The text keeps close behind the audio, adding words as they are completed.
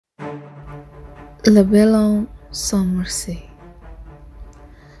Bel Homme sans Merci.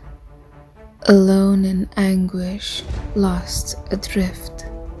 Alone in anguish, lost adrift,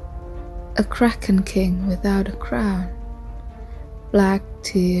 a kraken king without a crown. Black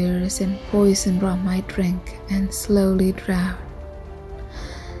tears and poison rum I drink and slowly drown.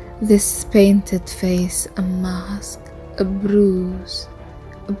 This painted face a mask, a bruise,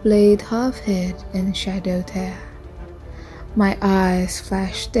 a blade half hid in shadowed hair. My eyes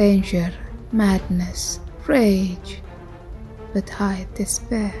flash danger, madness, rage, but hide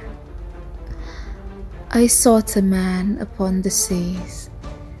despair. I sought a man upon the seas,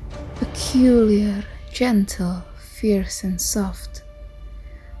 peculiar, gentle, fierce and soft,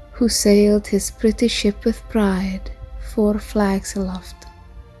 who sailed his pretty ship with pride, 4 flags aloft.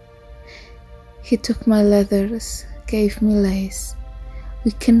 He took my leathers, gave me lace,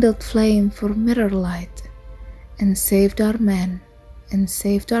 we kindled flame for mirror light, and saved our men, and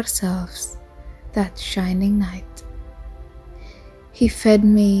saved ourselves that shining night. He fed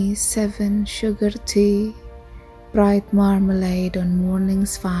me 7 sugar tea, bright marmalade on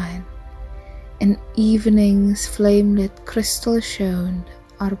mornings fine, and evenings flame-lit crystal shone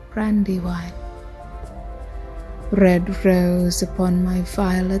our brandy wine. Red rose upon my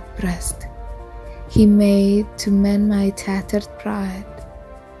violet breast he made to mend my tattered pride.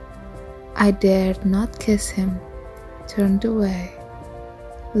 I dared not kiss him, turned away,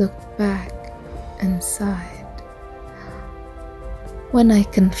 looked back and sighed. When I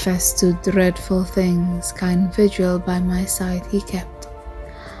confessed to dreadful things, kind vigil by my side he kept.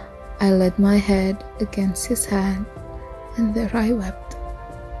 I laid my head against his hand, and there I wept.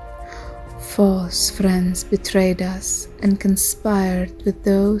 False friends betrayed us and conspired with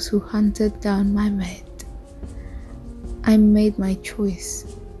those who hunted down my mate. I made my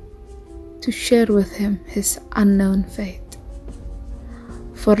choice, to share with him his unknown fate.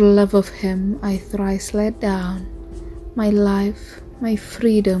 For love of him I thrice laid down my life, my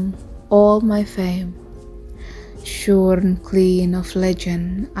freedom, all my fame. Shorn clean of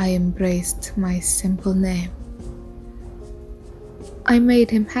legend, I embraced my simple name. I made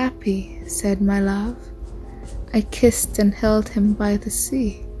him happy, said my love. I kissed and held him by the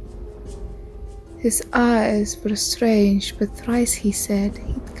sea. His eyes were strange, but thrice he said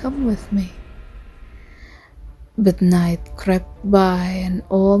he'd come with me. But night crept by, and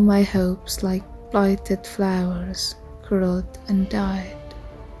all my hopes, like blighted flowers, curled and died.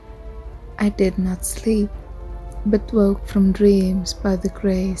 I did not sleep, but woke from dreams by the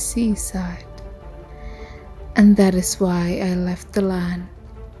grey seaside. And that is why I left the land,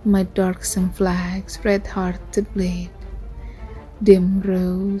 my darksome flags red heart to bleed. Dim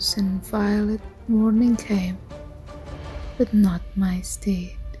rose and violet morning came, but not my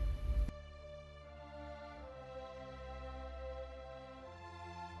steed.